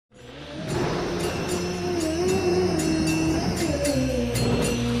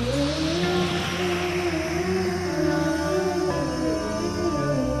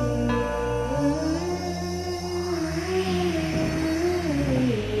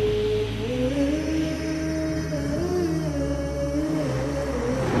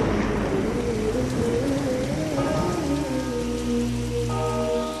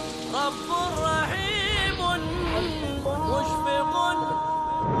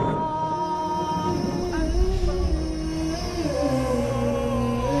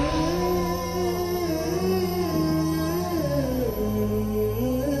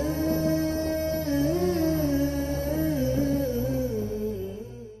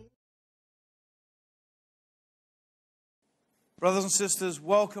Brothers and sisters,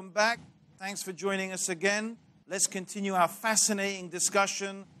 welcome back. Thanks for joining us again. Let's continue our fascinating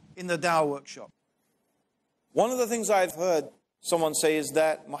discussion in the Dawah workshop. One of the things I've heard someone say is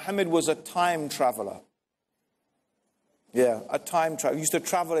that Muhammad was a time traveler. Yeah, a time traveler. He used to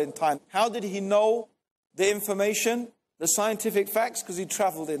travel in time. How did he know the information, the scientific facts? Because he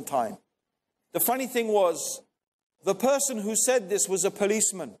traveled in time. The funny thing was, the person who said this was a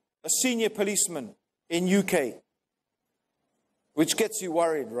policeman, a senior policeman in UK. Which gets you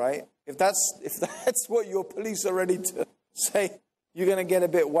worried, right? If that's what your police are ready to say, you're going to get a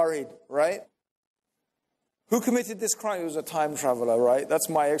bit worried, right? Who committed this crime? It was a time traveler, right? That's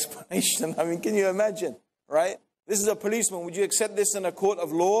my explanation. I mean, can you imagine, right? This is a policeman. Would you accept this in a court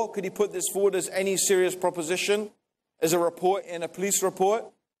of law? Could he put this forward as any serious proposition, as a report in a police report?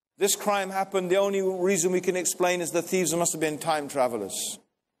 This crime happened. The only reason we can explain is the thieves must have been time travelers.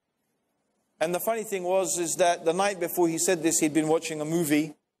 And the funny thing is that the night before he said this, he'd been watching a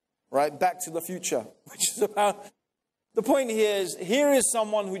movie, right? Back to the Future, which is about... The point here is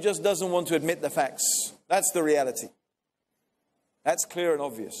someone who just doesn't want to admit the facts. That's the reality. That's clear and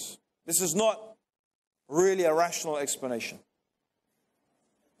obvious. This is not really a rational explanation.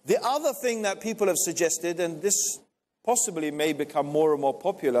 The other thing that people have suggested, and this possibly may become more and more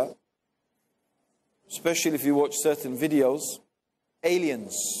popular, especially if you watch certain videos,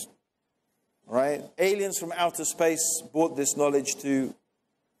 aliens. Right? Aliens from outer space brought this knowledge to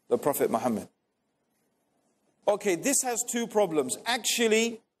the Prophet Muhammad. Okay, this has two problems.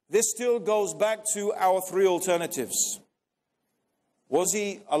 Actually, this still goes back to our three alternatives. Was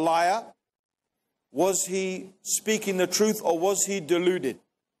he a liar? Was he speaking the truth, or was he deluded?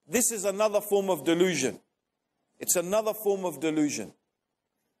 This is another form of delusion. It's another form of delusion.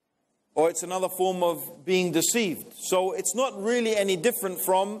 Or it's another form of being deceived. So it's not really any different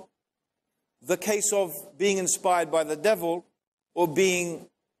from the case of being inspired by the devil or being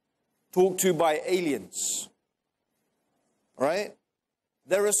talked to by aliens. Right?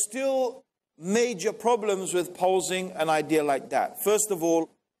 There are still major problems with posing an idea like that. First of all,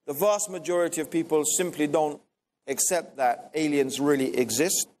 the vast majority of people simply don't accept that aliens really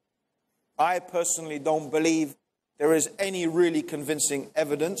exist. I personally don't believe there is any really convincing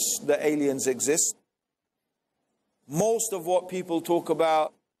evidence that aliens exist. Most of what people talk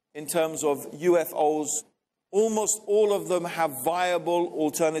about in terms of UFOs, almost all of them have viable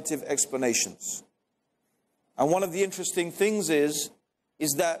alternative explanations. And one of the interesting things is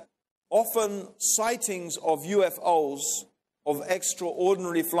that often sightings of UFOs, of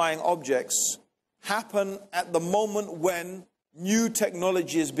extraordinary flying objects, happen at the moment when new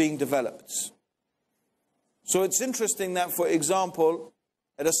technology is being developed. So it's interesting that, for example,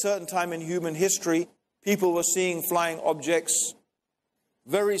 at a certain time in human history, people were seeing flying objects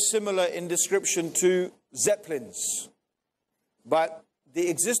very similar in description to Zeppelins. But the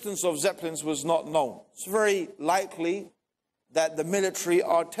existence of Zeppelins was not known. It's very likely that the military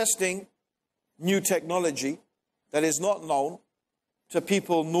are testing new technology that is not known to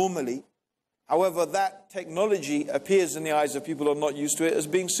people normally. However, that technology appears in the eyes of people who are not used to it as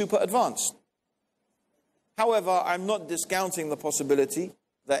being super advanced. However, I'm not discounting the possibility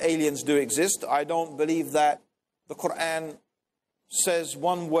that aliens do exist. I don't believe that the Quran says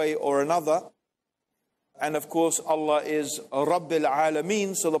one way or another. And of course, Allah is Rabbil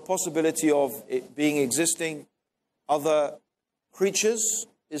Alameen, so the possibility of it being existing other creatures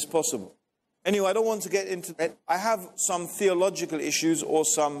is possible. Anyway, I don't want to get into that. I have some theological issues or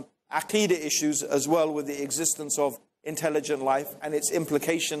some Aqidah issues as well with the existence of intelligent life and its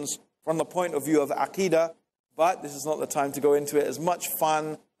implications from the point of view of Aqidah. But this is not the time to go into it. As much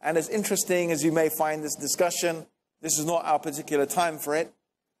fun and as interesting as you may find this discussion, this is not our particular time for it.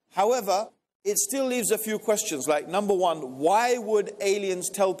 However, it still leaves a few questions, like, number one, why would aliens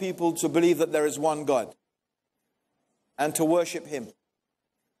tell people to believe that there is one God and to worship Him?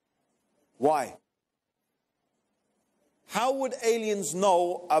 Why? How would aliens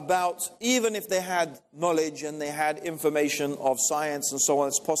know about, even if they had knowledge and they had information of science and so on,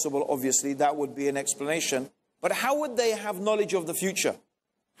 it's possible, obviously, that would be an explanation. But how would they have knowledge of the future?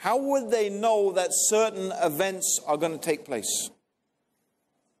 How would they know that certain events are going to take place?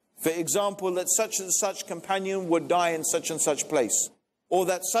 For example, that such and such companion would die in such and such place. Or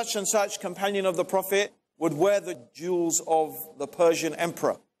that such and such companion of the Prophet would wear the jewels of the Persian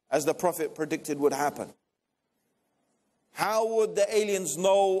emperor, as the Prophet predicted would happen. How would the aliens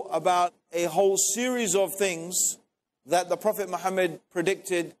know about a whole series of things that the Prophet Muhammad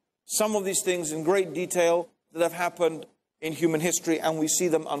predicted, some of these things in great detail that have happened in human history, and we see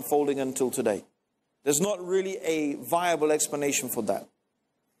them unfolding until today? There's not really a viable explanation for that.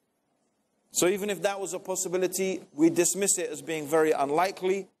 So even if that was a possibility, we dismiss it as being very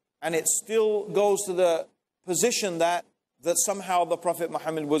unlikely, and it still goes to the position that somehow the Prophet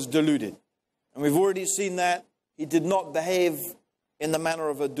Muhammad was deluded. And we've already seen that he did not behave in the manner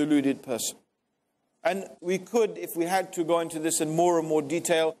of a deluded person. And we could, if we had to, go into this in more and more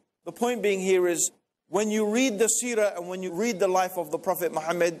detail. The point being here is, when you read the seerah and when you read the life of the Prophet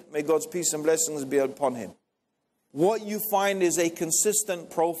Muhammad, may God's peace and blessings be upon him, what you find is a consistent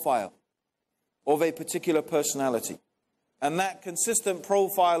profile of a particular personality. And that consistent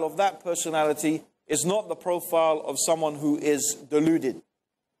profile of that personality is not the profile of someone who is deluded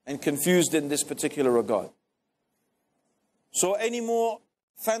and confused in this particular regard. So any more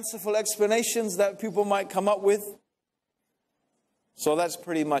fanciful explanations that people might come up with? So that's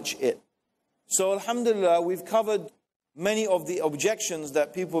pretty much it. So alhamdulillah, we've covered many of the objections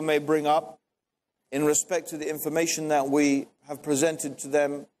that people may bring up in respect to the information that we have presented to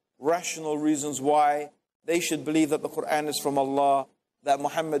them, rational reasons why they should believe that the Quran is from Allah, that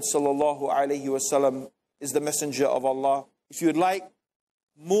Muhammad sallallahu alayhi wasallam is the messenger of Allah. If you'd like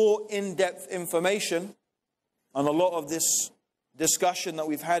more in-depth information on a lot of this discussion that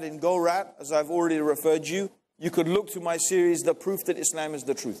we've had in Go Rap, as I've already referred you, you could look to my series, The Proof That Islam is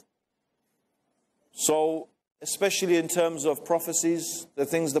the Truth. So, especially in terms of prophecies, the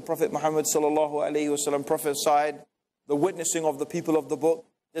things the Prophet Muhammad sallallahu alayhi wasallam prophesied, the witnessing of the people of the book,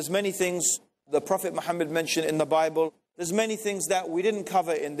 there's many things the Prophet Muhammad mentioned in the Bible. There's many things that we didn't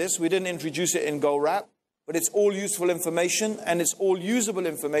cover in this. We didn't introduce it in Go Rap, but it's all useful information and it's all usable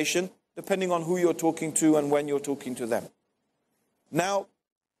information depending on who you're talking to and when you're talking to them. Now,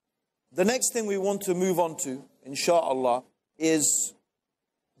 the next thing we want to move on to, inshallah, is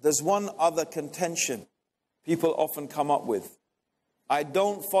there's one other contention people often come up with. I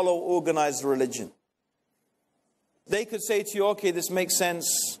don't follow organized religion. They could say to you, okay, this makes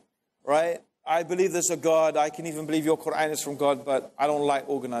sense, right? I believe there's a God. I can even believe your Quran is from God, but I don't like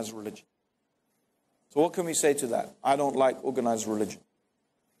organized religion. So what can we say to that? I don't like organized religion.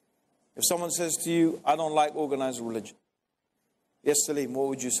 If someone says to you, I don't like organized religion. Yes, Salim, what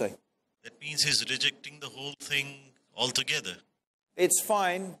would you say? That means he's rejecting the whole thing altogether. It's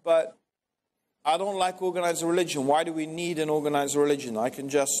fine, but I don't like organized religion. Why do we need an organized religion? I can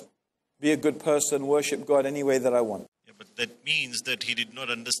just be a good person, worship God any way that I want. Yeah, but that means that he did not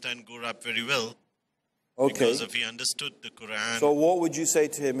understand Go Rap very well. Okay. Because if he understood the Quran... So what would you say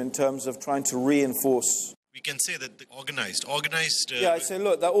to him in terms of trying to reinforce? We can say that the organized... Yeah, I say,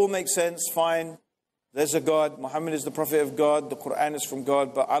 look, that all makes sense, fine. There's a God. Muhammad is the Prophet of God. The Quran is from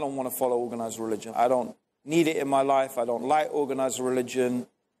God, but I don't want to follow organized religion. I don't need it in my life. I don't like organized religion.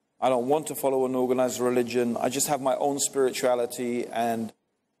 I don't want to follow an organized religion. I just have my own spirituality and,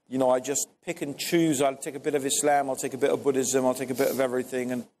 you know, I just pick and choose. I'll take a bit of Islam, I'll take a bit of Buddhism, I'll take a bit of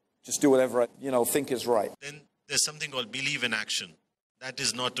everything and just do whatever I, think is right. Then there's something called belief in action. That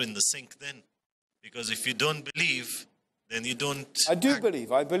is not in the sync then. Because if you don't believe, then you don't... I do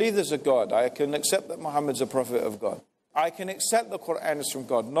believe. I believe there's a God. I can accept that Muhammad's a prophet of God. I can accept the Quran is from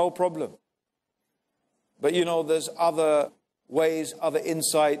God. No problem. But, there's other ways, other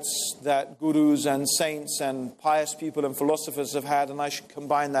insights that gurus and saints and pious people and philosophers have had, and I should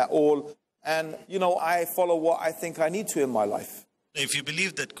combine that all. And, I follow what I think I need to in my life. If you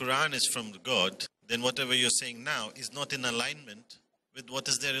believe that Quran is from God, then whatever you're saying now is not in alignment with what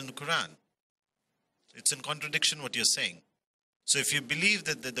is there in the Quran. It's in contradiction what you're saying. So if you believe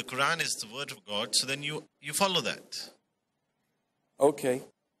that the Quran is the word of God, so then you follow that. Okay.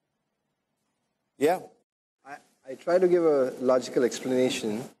 Yeah. I try to give a logical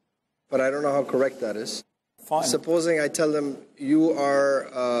explanation, but I don't know how correct that is. Fine. Supposing I tell them, you are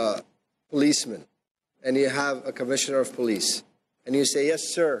a policeman, and you have a commissioner of police, and you say, yes,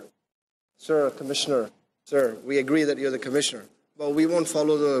 sir, commissioner, sir, we agree that you're the commissioner, but we won't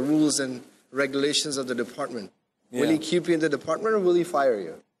follow the rules and regulations of the department. Yeah. Will he keep you in the department or will he fire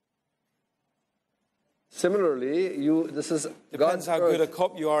you? Similarly, depends how good a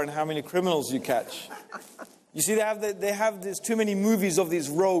cop you are and how many criminals you catch. You see, they have there's too many movies of these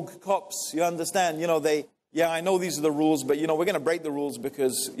rogue cops. You understand? I know these are the rules, but we're going to break the rules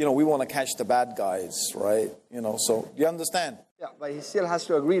because we want to catch the bad guys, right? So you understand? Yeah, but he still has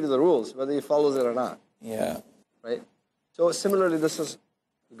to agree to the rules, whether he follows it or not. Yeah. Right. So similarly, this is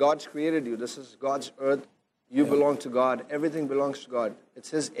God's created you. This is God's earth. You belong to God. Everything belongs to God. It's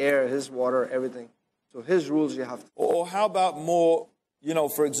His air, His water, everything. So His rules you have to. Or how about more?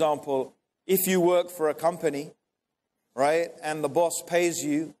 For example, if you work for a company, right, and the boss pays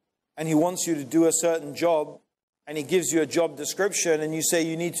you and he wants you to do a certain job and he gives you a job description and you say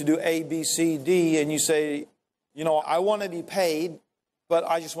you need to do A, B, C, D, and you say, I want to be paid, but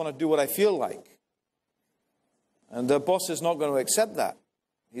I just want to do what I feel like. And the boss is not going to accept that.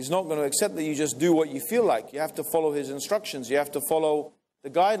 He's not going to accept that you just do what you feel like. You have to follow his instructions. You have to follow the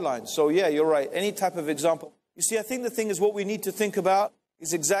guidelines. So yeah, you're right. Any type of example. You see, I think the thing is what we need to think about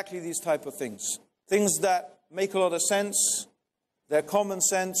is exactly these type of things. Things that make a lot of sense. They're common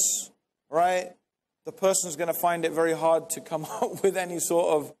sense, right? The person's going to find it very hard to come up with any sort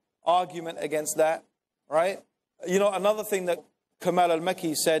of argument against that, right? You know, another thing that Kamal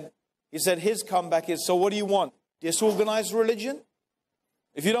al-Makki said, he said his comeback is, so what do you want? Disorganized religion?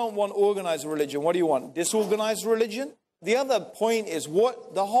 If you don't want organized religion, what do you want? Disorganized religion? The other point is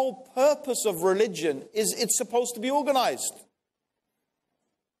what the whole purpose of religion is, it's supposed to be organized.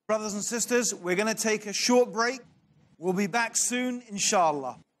 Brothers and sisters, we're going to take a short break. We'll be back soon,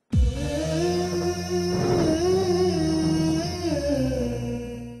 inshallah.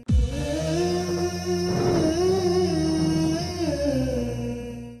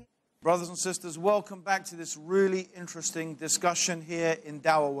 Brothers and sisters, welcome back to this really interesting discussion here in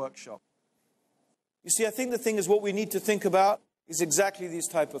Dawah Workshop. You see, I think the thing is what we need to think about is exactly these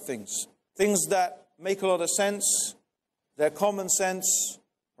type of things. Things that make a lot of sense, they're common sense,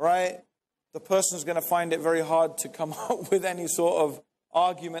 right? The person's going to find it very hard to come up with any sort of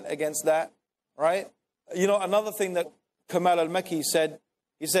argument against that, right? You know, another thing that Kamal al-Makki said,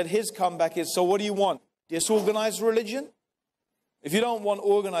 he said his comeback is, so what do you want? Disorganized religion? If you don't want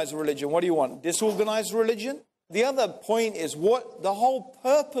organized religion, what do you want? Disorganized religion? The other point is what the whole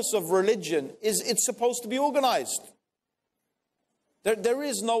purpose of religion is, it's supposed to be organized. There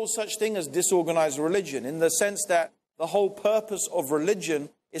is no such thing as disorganized religion in the sense that the whole purpose of religion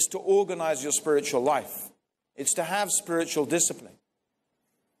is to organize your spiritual life. It's to have spiritual discipline.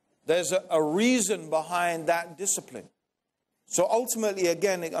 There's a reason behind that discipline. So ultimately,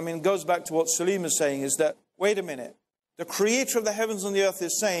 again, I mean, it goes back to what Salim is saying, is that, wait a minute, the creator of the heavens and the earth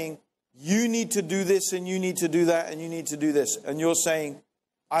is saying, you need to do this and you need to do that and you need to do this. And you're saying,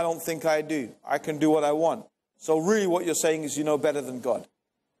 I don't think I do. I can do what I want. So really what you're saying is you know better than God.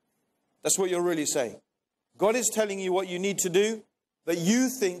 That's what you're really saying. God is telling you what you need to do, but you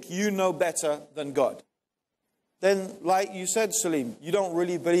think you know better than God. Then, like you said, Salim, you don't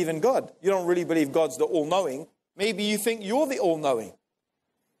really believe in God. You don't really believe God's the all-knowing. Maybe you think you're the all-knowing.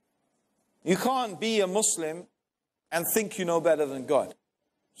 You can't be a Muslim and think you know better than God.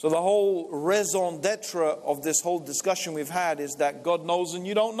 So the whole raison d'etre of this whole discussion we've had is that God knows and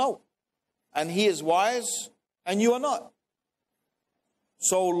you don't know. And He is wise and you are not.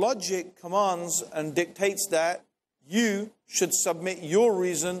 So logic commands and dictates that you should submit your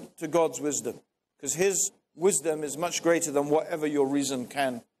reason to God's wisdom. Because His wisdom is much greater than whatever your reason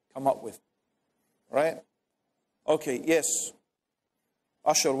can come up with. Right? Okay, yes.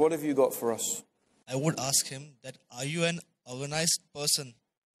 Ashar, what have you got for us? I would ask him that, are you an organized person?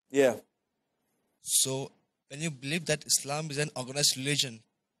 Yeah. So, when you believe that Islam is an organized religion,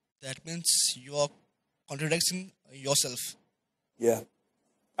 that means you are contradicting yourself. Yeah.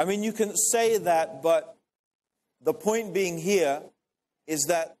 I mean, you can say that, but the point being here is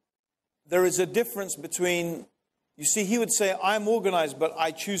that there is a difference between, you see, he would say, I'm organized, but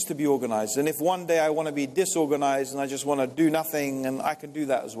I choose to be organized. And if one day I want to be disorganized and I just want to do nothing, and I can do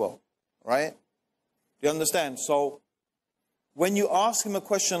that as well. Right? Do you understand? So when you ask him a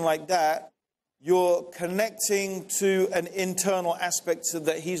question like that, you're connecting to an internal aspect so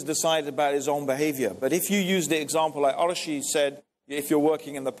that he's decided about his own behavior. But if you use the example like Arshi said, if you're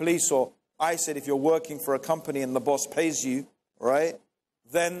working in the police, or I said if you're working for a company and the boss pays you, right,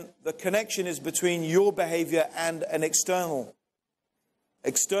 then the connection is between your behavior and an external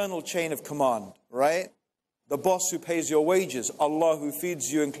chain of command, right? The boss who pays your wages, Allah who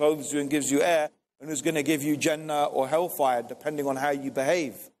feeds you and clothes you and gives you air, and who's going to give you Jannah or hellfire, depending on how you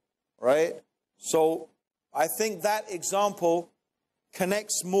behave, right? So I think that example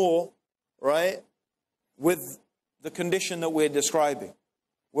connects more, right, with the condition that we're describing.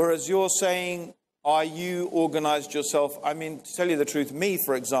 Whereas you're saying, are you organized yourself? I mean, to tell you the truth, me,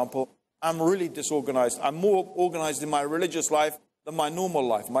 for example, I'm really disorganized. I'm more organized in my religious life than my normal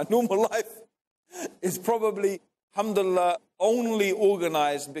life. My normal life is probably, alhamdulillah, only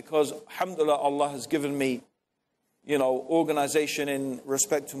organized because, alhamdulillah, Allah has given me, you know, organization in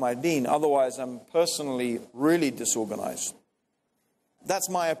respect to my deen. Otherwise, I'm personally really disorganized. That's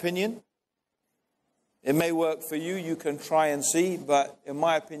my opinion. It may work for you. You can try and see. But in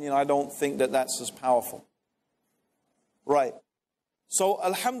my opinion, I don't think that that's as powerful. Right. So,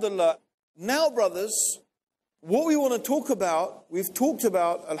 alhamdulillah. Now, brothers, what we want to talk about, we've talked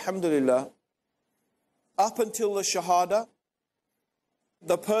about, alhamdulillah, up until the Shahada,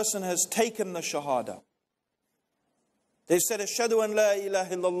 the person has taken the Shahada. They said, Ashhadu an la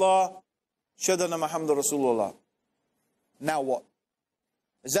ilaha illallah, Ashhadu anna Muhammadur Rasulullah. Now what?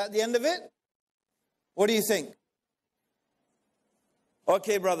 Is that the end of it? What do you think?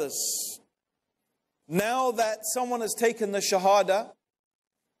 Okay, brothers. Now that someone has taken the Shahada,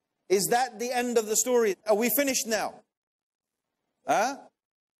 is that the end of the story? Are we finished now? Huh?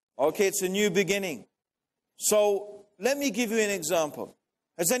 Okay, it's a new beginning. So, let me give you an example.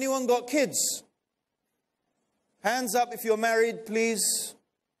 Has anyone got kids? Hands up if you're married, please.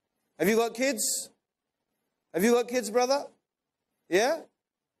 Have you got kids? Have you got kids, brother? Yeah?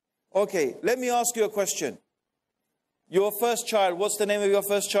 Okay, let me ask you a question. Your first child, what's the name of your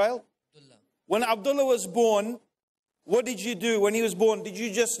first child? Abdullah. When Abdullah was born, what did you do when he was born? Did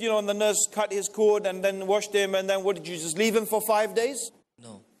you just, and the nurse cut his cord and then washed him, and then what, did you just leave him for 5 days?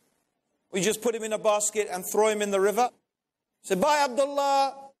 No. Or you just put him in a basket and throw him in the river? Say, bye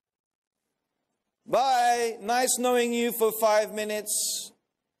Abdullah. Bye. Nice knowing you for 5 minutes.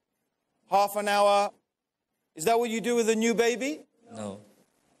 Half an hour. Is that what you do with a new baby? No.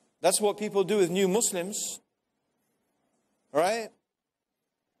 That's what people do with new Muslims. Right?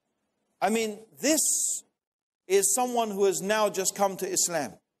 I mean, this is someone who has now just come to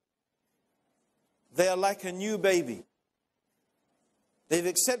Islam. They are like a new baby. They've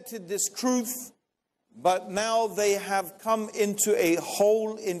accepted this truth, but now they have come into a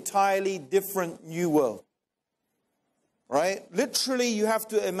whole entirely different new world. Right? Literally, you have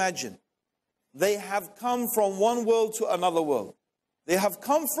to imagine. They have come from one world to another world. They have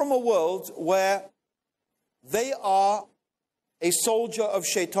come from a world where they are a soldier of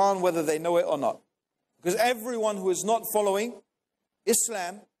shaitan, whether they know it or not. Because everyone who is not following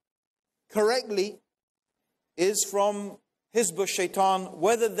Islam correctly is from Hizb shaitan,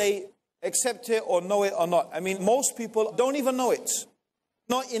 whether they accept it or know it or not. I mean, most people don't even know it.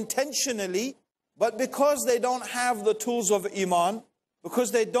 Not intentionally, but because they don't have the tools of Iman,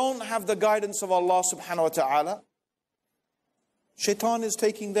 because they don't have the guidance of Allah subhanahu wa ta'ala, shaitan is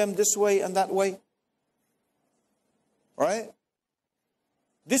taking them this way and that way. Right?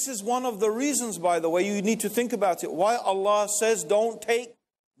 This is one of the reasons, by the way, you need to think about it. Why Allah says don't take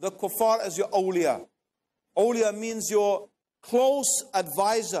the kuffar as your awliya. Awliya means your close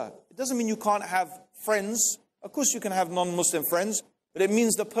advisor. It doesn't mean you can't have friends. Of course you can have non-Muslim friends. But it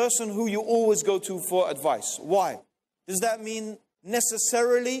means the person who you always go to for advice. Why? Does that mean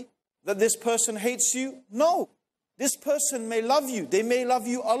necessarily that this person hates you? No. This person may love you. They may love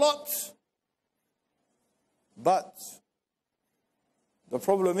you a lot. But the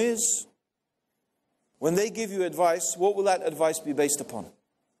problem is, when they give you advice, what will that advice be based upon?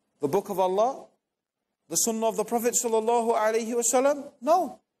 The book of Allah? The sunnah of the Prophet sallallahu alaihi wasallam?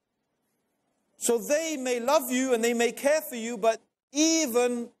 No. So they may love you and they may care for you, but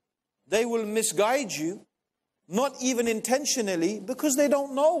even they will misguide you, not even intentionally, because they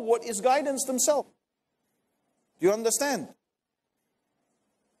don't know what is guidance themselves. Do you understand?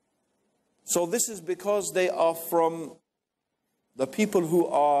 So this is because they are from the people who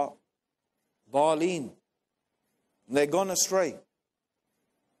are Daleen. They're gone astray.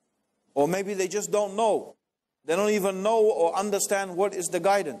 Or maybe they just don't know. They don't even know or understand what is the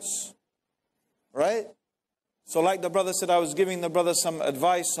guidance. Right? So like the brother said, I was giving the brother some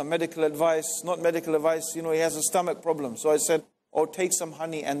advice, some medical advice. Not medical advice, he has a stomach problem. So I said, oh, take some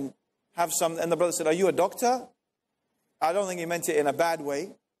honey and have some. And the brother said, are you a doctor? I don't think he meant it in a bad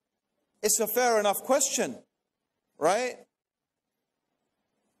way. It's a fair enough question. Right?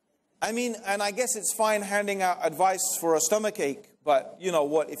 I mean, and I guess it's fine handing out advice for a stomach ache. But you know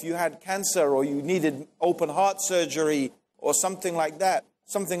what, if you had cancer or you needed open heart surgery or something like that,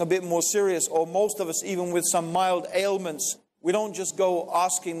 something a bit more serious, or most of us even with some mild ailments, we don't just go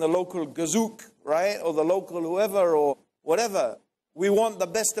asking the local gazook, right? Or the local whoever or whatever. We want the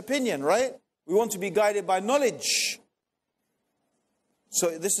best opinion, right? We want to be guided by knowledge.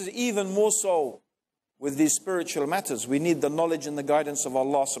 So this is even more so with these spiritual matters. We need the knowledge and the guidance of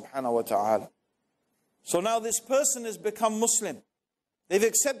Allah subhanahu wa ta'ala. So now this person has become Muslim. They've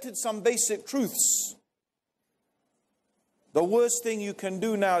accepted some basic truths. The worst thing you can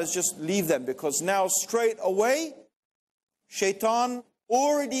do now is just leave them, because now straight away, shaitan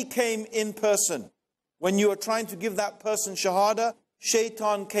already came in person. When you are trying to give that person Shahada,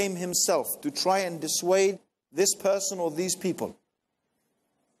 shaitan came himself to try and dissuade this person or these people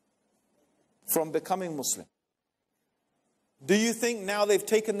from becoming Muslim. Do you think now they've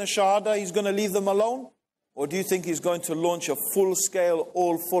taken the Shahada, he's going to leave them alone? Or do you think he's going to launch a full-scale,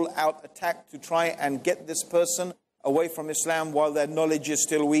 full-out attack to try and get this person away from Islam while their knowledge is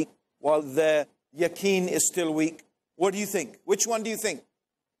still weak, while their yaqeen is still weak? What do you think? Which one do you think?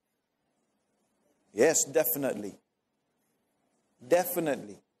 Yes, definitely.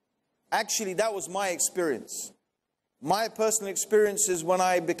 Definitely. Actually, that was my experience. My personal experience is when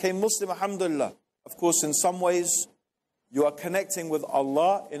I became Muslim, alhamdulillah. Of course, in some ways, you are connecting with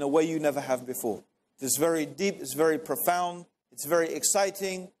Allah in a way you never have before. It's very deep, it's very profound, it's very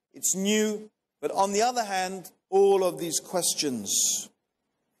exciting, it's new. But on the other hand, all of these questions,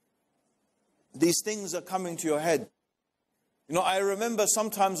 these things are coming to your head. You know, I remember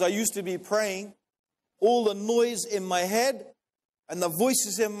sometimes I used to be praying, all the noise in my head and the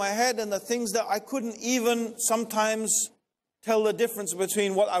voices in my head and the things that I couldn't even sometimes tell the difference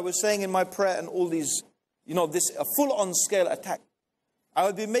between what I was saying in my prayer and all these, you know, this a full-on scale attack. I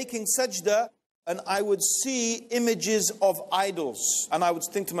would be making sajda and I would see images of idols. And I would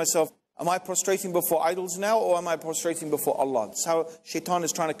think to myself, am I prostrating before idols now or am I prostrating before Allah? That's how shaitan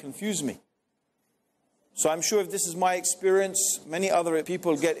is trying to confuse me. So I'm sure if this is my experience, many other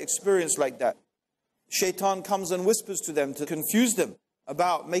people get experience like that. Shaitan comes and whispers to them to confuse them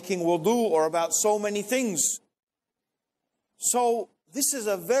about making wudu or about so many things. So this is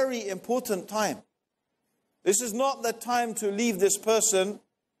a very important time. This is not the time to leave this person.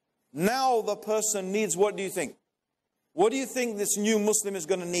 Now the person needs, what do you think? What do you think this new Muslim is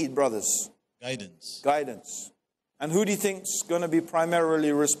going to need, brothers? Guidance. Guidance. And who do you think is going to be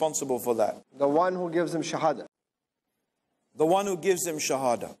primarily responsible for that? The one who gives him Shahada. The one who gives him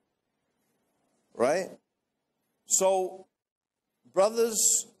Shahada. Right? So,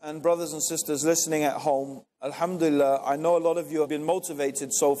 brothers and sisters listening at home, alhamdulillah, I know a lot of you have been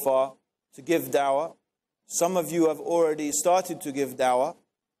motivated so far to give da'wah. Some of you have already started to give da'wah.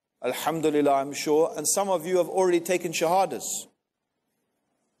 Alhamdulillah, I'm sure. And some of you have already taken shahadas.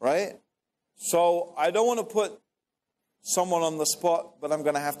 Right? So, I don't want to put someone on the spot, but I'm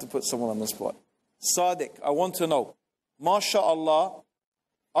going to have to put someone on the spot. Sadiq, I want to know, MashaAllah,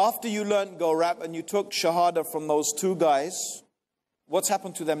 after you learned Go Rap and you took Shahada from those two guys, what's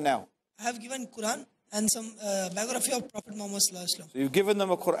happened to them now? I have given Quran and some biography of Prophet Muhammad Sallallahu Alaihi Wasallam. So you've given them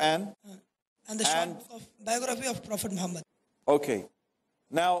a Quran? And the short of biography of Prophet Muhammad. Okay.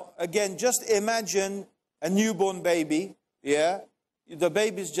 Now, again, just imagine a newborn baby, yeah? The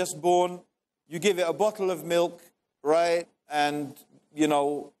baby's just born, you give it a bottle of milk, right? And, you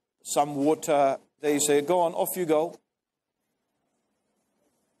know, some water. They say, go on, off you go.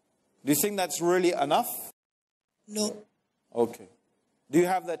 Do you think that's really enough? No. Okay. Do you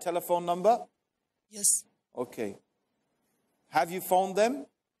have their telephone number? Yes. Okay. Have you phoned them?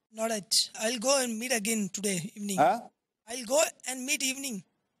 Not yet. I'll go and meet again today evening. Huh? I'll go and meet evening.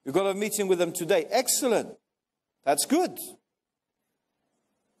 You've got a meeting with them today. Excellent. That's good.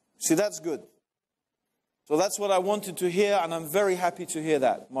 See, that's good. So that's what I wanted to hear, and I'm very happy to hear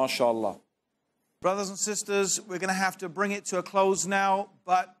that. MashaAllah. Brothers and sisters, we're going to have to bring it to a close now,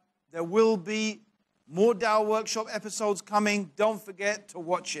 but there will be more Dawah Workshop episodes coming. Don't forget to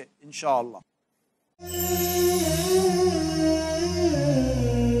watch it, inshallah.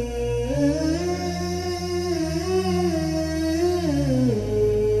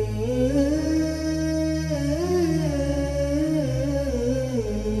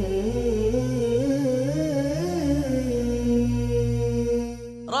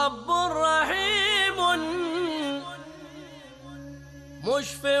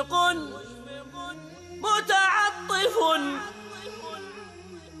 مشفق متعطف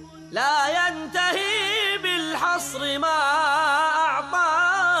لا ينتهي بالحصر ما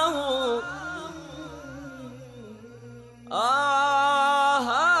أعطاه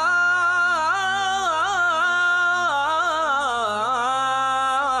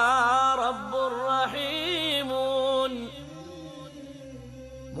رب رحيم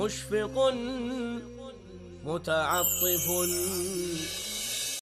مشفق متعطف